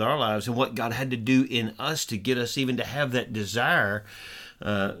we've done with our lives and what God had to do in us to get us even to have that desire,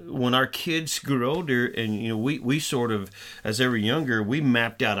 when our kids grew older, and we sort of, as they were younger, we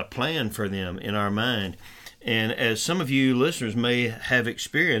mapped out a plan for them in our mind. And as some of you listeners may have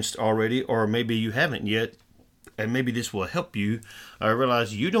experienced already, or maybe you haven't yet, and maybe this will help you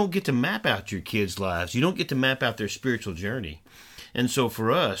realize you don't get to map out your kids' lives. You don't get to map out their spiritual journey. And so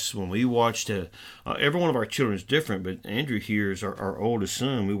for us, when we watched, every one of our children is different, but Andrew here is our oldest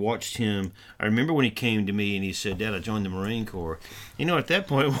son. We watched him. I remember when he came to me and he said, "Dad, I joined the Marine Corps." At that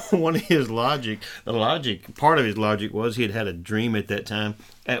point, part of his logic was he had a dream at that time,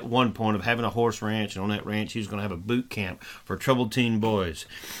 at one point, of having a horse ranch, and on that ranch he was going to have a boot camp for troubled teen boys.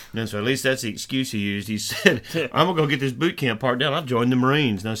 And so at least that's the excuse he used. He said, "I'm going to go get this boot camp part down. I've joined the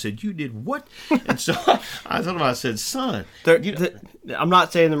Marines." And I said, "You did what?" And so I told him, I said, "Son, I'm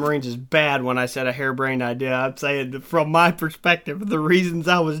not saying the Marines is bad when I said a harebrained idea. I'm saying that from my perspective, the reasons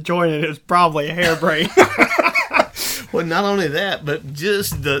I was joining it was probably a harebrained." Well, not only that, but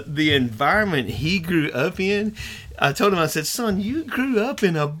just the environment he grew up in. I told him, I said, "Son, you grew up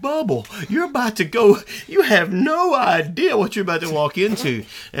in a bubble. You're about to go. You have no idea what you're about to walk into."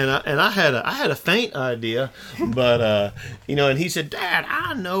 And I had a faint idea, but and he said, "Dad,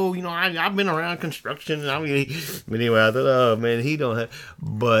 I know. I've been around construction." But anyway, I thought, oh man, he don't have.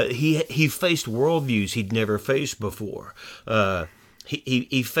 But he faced worldviews he'd never faced before.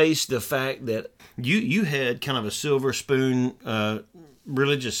 He faced the fact that you had kind of a silver spoon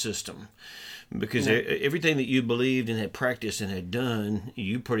religious system. Because everything that you believed and had practiced and had done,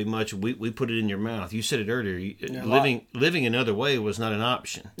 you pretty much we put it in your mouth. You said it earlier. Living another way was not an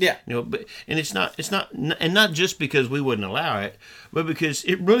option. Yeah. But it's not, and not just because we wouldn't allow it, but because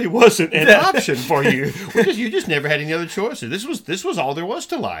it really wasn't an option for you. Because you just never had any other choices. This was all there was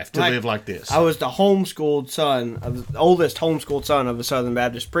to life, to live like this. I was the oldest homeschooled son of a Southern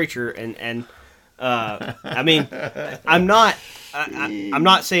Baptist preacher, and I mean, I'm not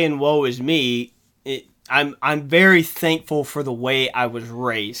saying woe is me. I'm very thankful for the way I was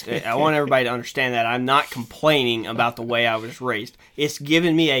raised. I want everybody to understand that. I'm not complaining about the way I was raised. It's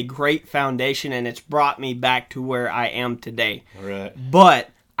given me a great foundation, and it's brought me back to where I am today. All right.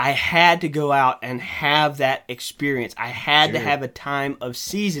 But I had to go out and have that experience. I had to have a time of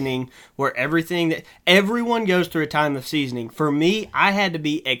seasoning where everyone goes through a time of seasoning. For me, I had to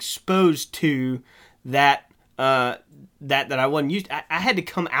be exposed to that that I wasn't used to. I had to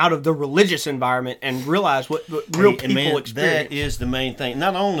come out of the religious environment and realize what real people experience. That is the main thing.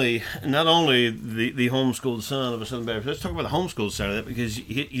 Not only the homeschooled son of a Southern Baptist. Let's talk about the homeschooled side of that, because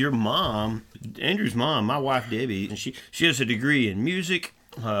your mom, Andrew's mom, my wife Debbie, and she has a degree in music.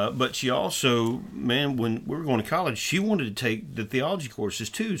 But she also, when we were going to college, she wanted to take the theology courses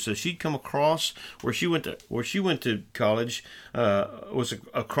too. So she'd come across where she went to college, was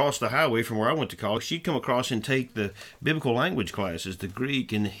across the highway from where I went to college. She'd come across and take the biblical language classes, the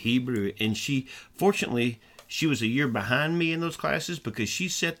Greek and the Hebrew. And fortunately, she was a year behind me in those classes because she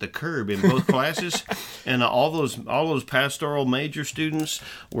set the curb in both classes. And all those pastoral major students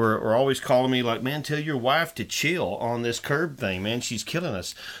were always calling me like, "Man, tell your wife to chill on this curb thing, man. She's killing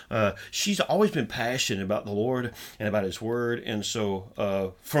us." She's always been passionate about the Lord and about His Word. And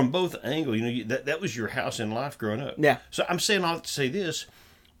so from both angles, that was your house in life growing up. Yeah. So I'm saying all to say this.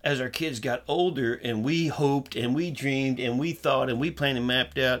 As our kids got older and we hoped and we dreamed and we thought and we planned and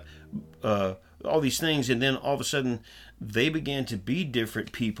mapped out all these things, and then all of a sudden they began to be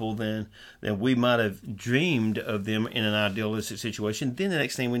different people than we might have dreamed of them in an idealistic situation. Then the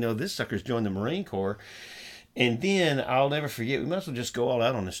next thing we know, this sucker's joined the Marine Corps. And then I'll never forget, we might as well just go all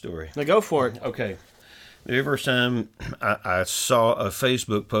out on this story. Now go for it. Okay. The very first time I saw a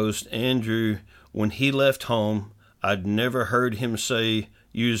Facebook post, Andrew, when he left home, I'd never heard him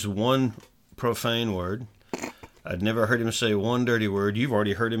use one profane word. I'd never heard him say one dirty word. You've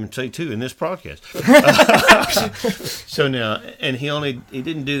already heard him say two in this podcast. So now, and he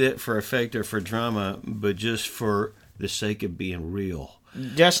didn't do that for effect or for drama, but just for the sake of being real.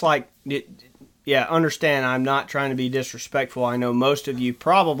 Just like, yeah, understand, I'm not trying to be disrespectful. I know most of you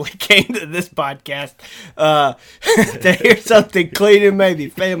probably came to this podcast to hear something clean and maybe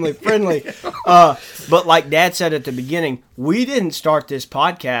family friendly. But like Dad said at the beginning, we didn't start this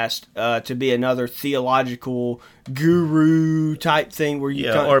podcast to be another theological guru type thing where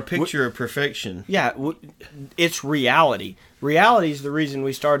you or a picture of perfection. Yeah, it's reality. Reality is the reason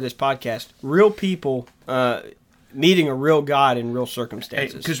we started this podcast. Real people meeting a real God in real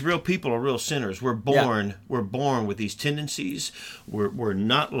circumstances. Because real people are real sinners. We're born with these tendencies. We're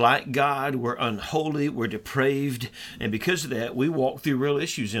not like God. We're unholy. We're depraved. And because of that, we walk through real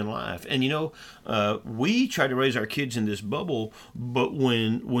issues in life. And we try to raise our kids in this bubble, but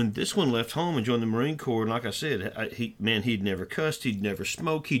when this one left home and joined the Marine Corps, and like I said, he'd never cussed, he'd never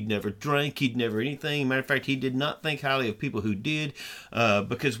smoked, he'd never drank, he'd never anything. Matter of fact, he did not think highly of people who did,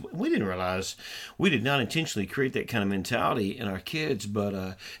 because we didn't realize, we did not intentionally create that kind of mentality in our kids,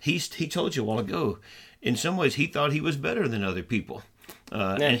 but he told you a while ago, in some ways he thought he was better than other people.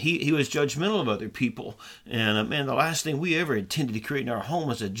 And he was judgmental of other people. And man, the last thing we ever intended to create in our home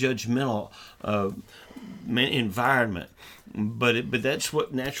was a judgmental environment. But that's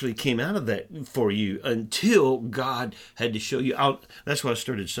what naturally came out of that for you until God had to show you out. That's what I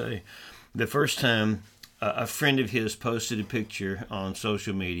started to say. The first time a friend of his posted a picture on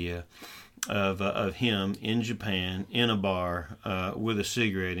social media of him in Japan in a bar with a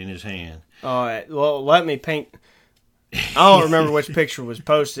cigarette in his hand. All right. Well, let me paint. I don't remember which picture was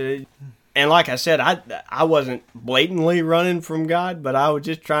posted. And like I said, I wasn't blatantly running from God, but I was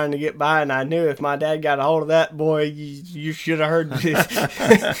just trying to get by, and I knew if my dad got a hold of that, boy, you should have heard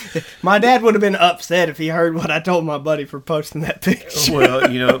this. My dad would have been upset if he heard what I told my buddy for posting that picture.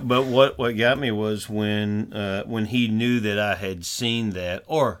 Well, but what got me was when he knew that I had seen that,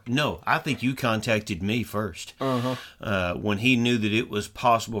 or no, I think you contacted me first. When he knew that it was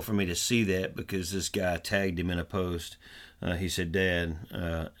possible for me to see that because this guy tagged him in a post. He said, Dad,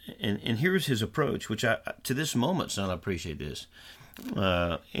 and here's his approach, which I, to this moment, son, I appreciate this.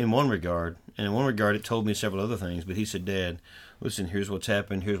 In one regard, and in one regard, it told me several other things, but he said, Dad, listen, here's what's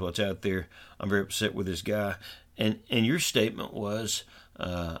happened, here's what's out there. I'm very upset with this guy. And your statement was,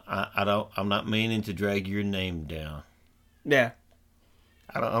 I'm not meaning to drag your name down. Yeah.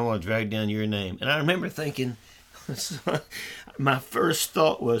 I don't want to drag down your name. And I remember thinking, my first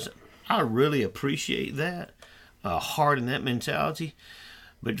thought was, I really appreciate that. Heart in that mentality,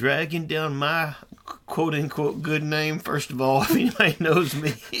 but dragging down my quote unquote good name, first of all, if anybody knows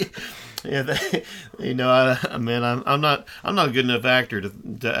me, I'm not a good enough actor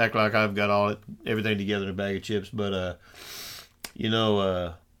to act like I've got everything together in a bag of chips, but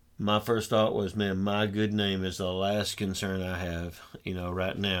my first thought was, man, my good name is the last concern I have,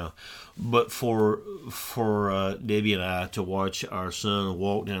 right now. But for Debbie and I to watch our son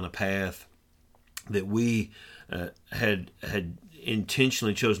walk down a path that we had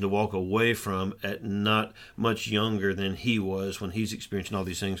intentionally chosen to walk away from at not much younger than he was when he's experiencing all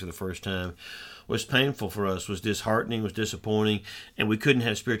these things for the first time was painful for us, was disheartening, was disappointing, and we couldn't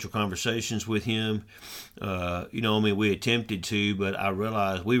have spiritual conversations with him. We attempted to,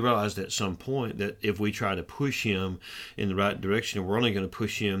 but we realized at some point that if we try to push him in the right direction, we're only going to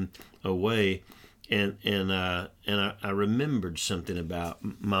push him away. And I remembered something about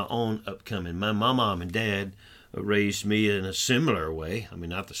my own upcoming. My mom and dad raised me in a similar way. I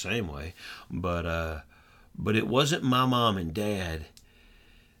mean, not the same way, but it wasn't my mom and dad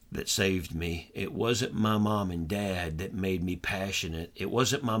that saved me. It wasn't my mom and dad that made me passionate. It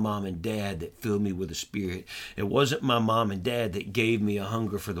wasn't my mom and dad that filled me with the Spirit. It wasn't my mom and dad that gave me a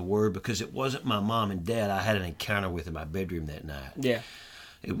hunger for the Word, because it wasn't my mom and dad I had an encounter with in my bedroom that night. Yeah.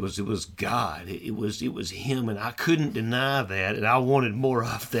 It was God. It was Him, and I couldn't deny that, and I wanted more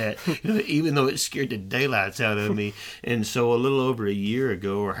of that, even though it scared the daylights out of me. And so, a little over a year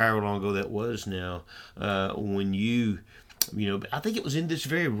ago, or however long ago that was now, when I think it was in this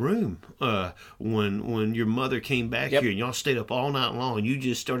very room when your mother came back here, and y'all stayed up all night long, and you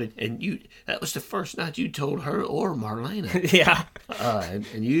just started, and that was the first night you told her or Marlena. Yeah.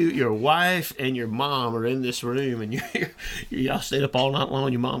 And your wife and your mom are in this room, and y'all stayed up all night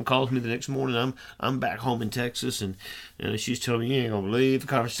long. Your mom calls me the next morning. I'm back home in Texas, and she's telling me, you ain't gonna believe the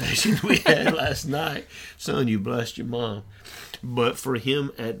conversation we had last night. Son, you blessed your mom. But for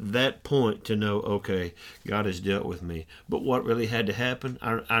him at that point to know, okay, God has dealt with me. But what really had to happen,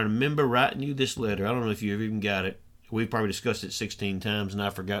 I remember writing you this letter. I don't know if you ever even got it. We've probably discussed it 16 times, and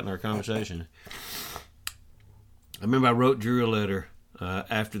I've forgotten our conversation. I remember I wrote Drew a letter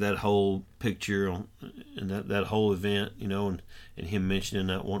after that whole picture and that whole event, and him mentioning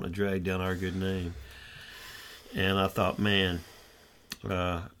not wanting to drag down our good name. And I thought, man,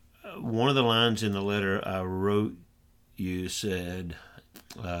 one of the lines in the letter I wrote you said,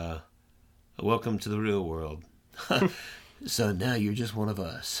 welcome to the real world. So now you're just one of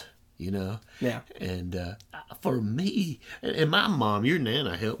us, Yeah. And for me, and my mom, your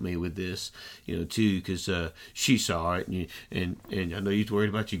Nana, helped me with this, too, because she saw it, and I know you're worried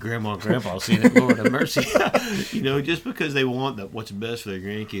about your grandma and grandpa seeing it. Lord have mercy, just because they want what's best for their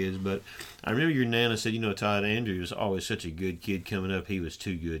grandkids. But I remember your Nana said, Todd Andrew was always such a good kid coming up. He was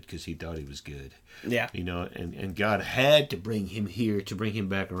too good because he thought he was good. Yeah. And God had to bring him here to bring him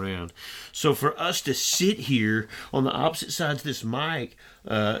back around. So for us to sit here on the opposite sides of this mic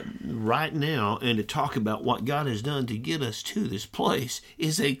right now and to talk about what God has done to get us to this place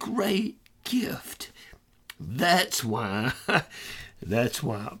is a great gift. That's why. It's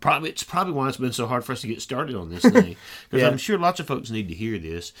probably why it's been so hard for us to get started on this thing. Because I'm sure lots of folks need to hear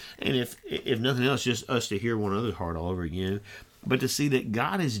this. And if nothing else, just us to hear one another's heart all over again. But to see that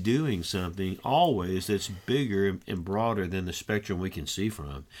God is doing something always that's bigger and broader than the spectrum we can see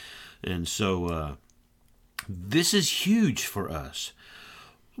from. And so this is huge for us.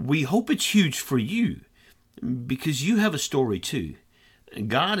 We hope it's huge for you because you have a story too.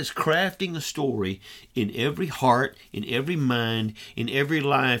 God is crafting a story in every heart, in every mind, in every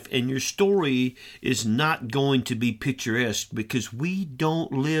life. And your story is not going to be picturesque because we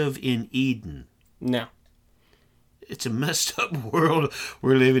don't live in Eden. No. It's a messed up world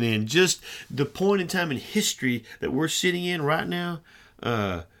we're living in. Just the point in time in history that we're sitting in right now,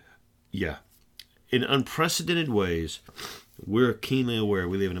 in unprecedented ways, we're keenly aware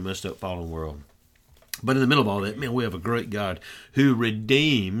we live in a messed up fallen world. But in the middle of all that, man, we have a great God who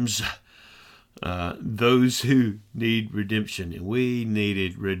redeems those who need redemption. And we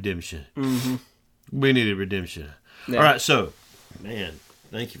needed redemption. Mm-hmm. We needed redemption. Yeah. All right, so, man,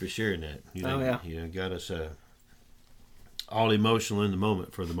 thank you for sharing that. Got us all emotional in the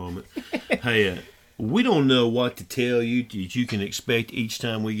moment for the moment. Hey, we don't know what to tell you that you can expect each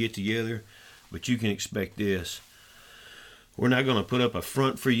time we get together, but you can expect this. We're not going to put up a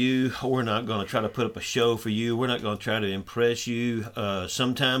front for you. We're not going to try to put up a show for you. We're not going to try to impress you.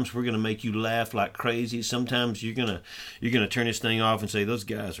 Sometimes we're going to make you laugh like crazy. Sometimes you're going to turn this thing off and say, those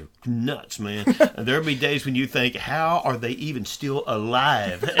guys are nuts, man. And there'll be days when you think, how are they even still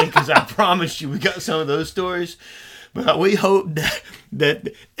alive? Because I promise you, we got some of those stories. But we hope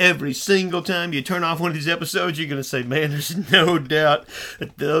that every single time you turn off one of these episodes, you're going to say, man, there's no doubt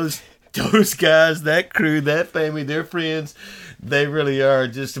that those guys, that crew, that family, their friends, they really are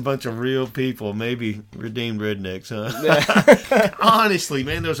just a bunch of real people, maybe redeemed rednecks, huh? Honestly,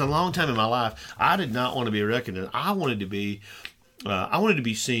 man, there was a long time in my life I did not want to be recognized. I wanted to be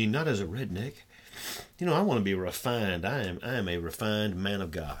seen not as a redneck. I want to be refined. I am a refined man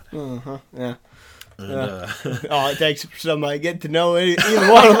of God. Uh-huh. Yeah. And, all it takes for somebody to get to know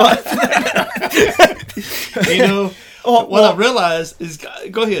either one of us. What I realized is,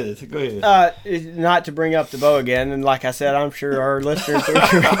 go ahead. Not to bring up the bow again, and like I said, I'm sure our listeners are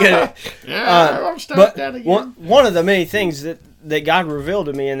going to get it. I'm but that again. One of the many things that God revealed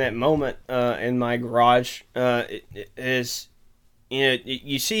to me in that moment in my garage is,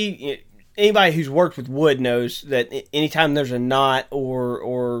 you see, anybody who's worked with wood knows that anytime there's a knot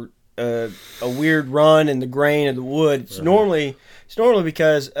or a weird run in the grain of the wood, it's normally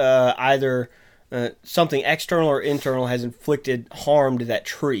because either something external or internal has inflicted harm to that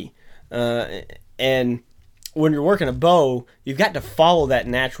tree. And when you're working a bow, you've got to follow that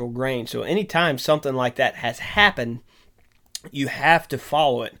natural grain. So anytime something like that has happened, you have to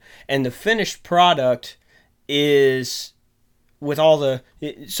follow it. And the finished product is, with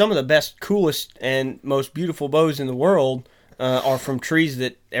some of the best, coolest, and most beautiful bows in the world, are from trees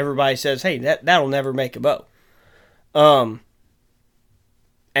that everybody says, hey, that'll never make a bow.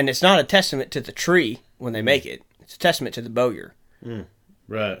 And it's not a testament to the tree when they make it. It's a testament to the bowyer.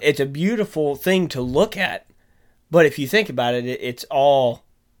 Right. It's a beautiful thing to look at, but if you think about it, it's all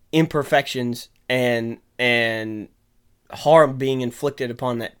imperfections and harm being inflicted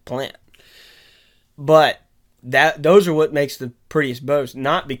upon that plant. But those are what makes the prettiest bows,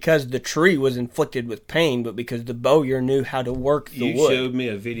 not because the tree was inflicted with pain, but because the bowyer knew how to work the wood. You showed me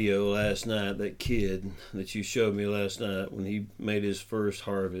a video last night, that kid that you showed me last night when he made his first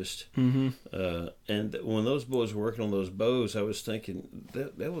harvest. Mm-hmm. And when those boys were working on those bows, I was thinking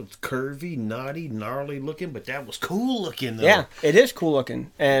that was curvy, knotty, gnarly looking, but that was cool looking though. Yeah, it is cool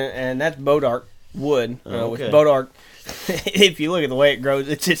looking, and that's Bodark. wood with Okay. Boat Ark. If you look at the way it grows,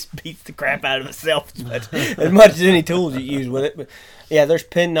 it just beats the crap out of itself as much as any tools you use with it. But yeah, there's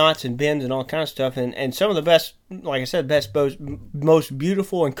pin knots and bends and all kinds of stuff. And some of the best, like I said, best bows, most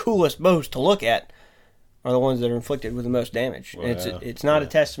beautiful and coolest bows to look at are the ones that are inflicted with the most damage. Wow. And it's not a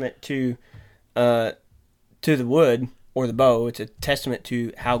testament to the wood or the bow. It's a testament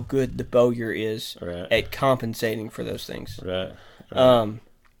to how good the bowyer is at compensating for those things. Right.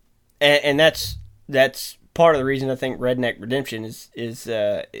 And that's part of the reason I think Redneck Redemption is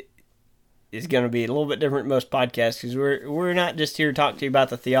going to be a little bit different than most podcasts, because we're not just here to talk to you about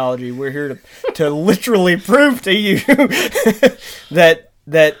the theology. We're here to literally prove to you that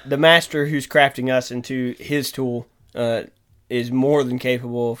the master who's crafting us into his tool is more than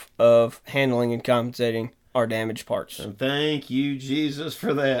capable of handling and compensating our damaged parts. And thank you, Jesus,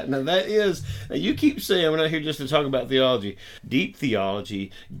 for that. Now, you keep saying we're not here just to talk about theology. Deep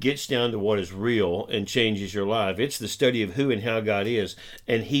theology gets down to what is real and changes your life. It's the study of who and how God is.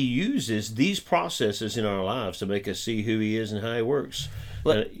 And He uses these processes in our lives to make us see who He is and how He works.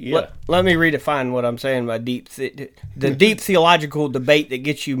 Let me redefine what I'm saying by deep theological debate that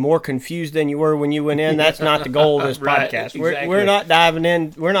gets you more confused than you were when you went in. That's not the goal of this Right, podcast. exactly. We're not diving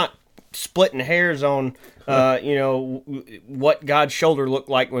in. We're not splitting hairs on what God's shoulder looked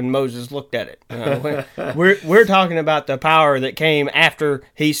like when Moses looked at it. We're talking about the power that came after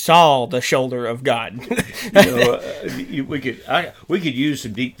he saw the shoulder of God. We could use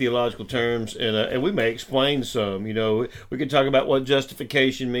some deep theological terms, and we may explain some. We could talk about what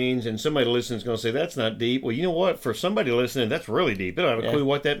justification means, and somebody listening is going to say that's not deep. Well, you know what? For somebody listening, that's really deep. They don't have a clue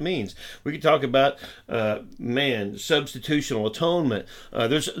what that means. We could talk about substitutional atonement.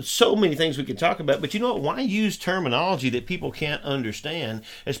 There's so many things we could talk about, but you know what? Why use terminology that people can't understand,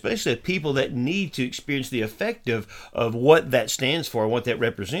 especially people that need to experience the effect of what that stands for, what that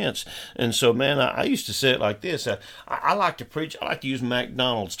represents? And so, man, I used to say it like this. I like to preach. I like to use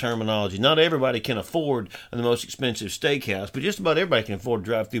McDonald's terminology. Not everybody can afford the most expensive steakhouse, but just about everybody can afford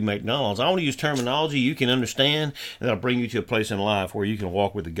to drive through McDonald's. I want to use terminology you can understand, and that'll bring you to a place in life where you can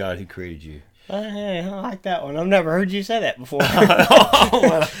walk with the God who created you. Hey, I like that one. I've never heard you say that before.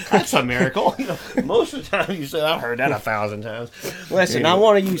 Well, that's a miracle. Most of the time you say, I've heard that 1,000 times. Listen, I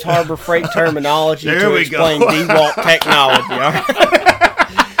want to use Harbor Freight terminology to explain go. DeWalt technology. All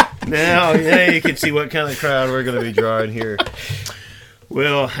right? Now, you can see what kind of crowd we're going to be drawing here.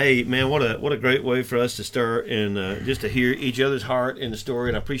 Well, hey, man, what a great way for us to start and just to hear each other's heart in the story.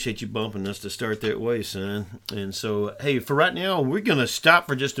 And I appreciate you bumping us to start that way, son. And so, hey, for right now, we're going to stop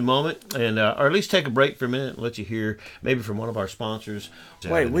for just a moment and or at least take a break for a minute and let you hear maybe from one of our sponsors.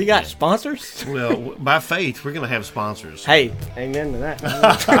 Wait, we got sponsors? Well, by faith, we're going to have sponsors. Hey, amen to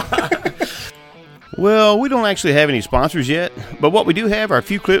that. Well, we don't actually have any sponsors yet, but what we do have are a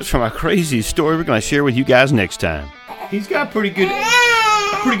few clips from our crazy story we're going to share with you guys next time. He's got a pretty good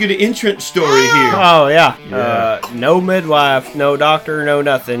entrance story here. Oh, yeah. No midwife, no doctor, no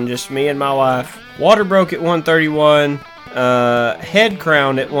nothing. Just me and my wife. Water broke at 131, head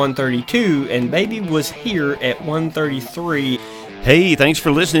crowned at 132, and baby was here at 133. Hey, thanks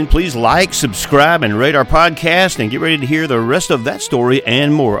for listening. Please like, subscribe, and rate our podcast, and get ready to hear the rest of that story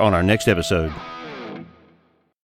and more on our next episode.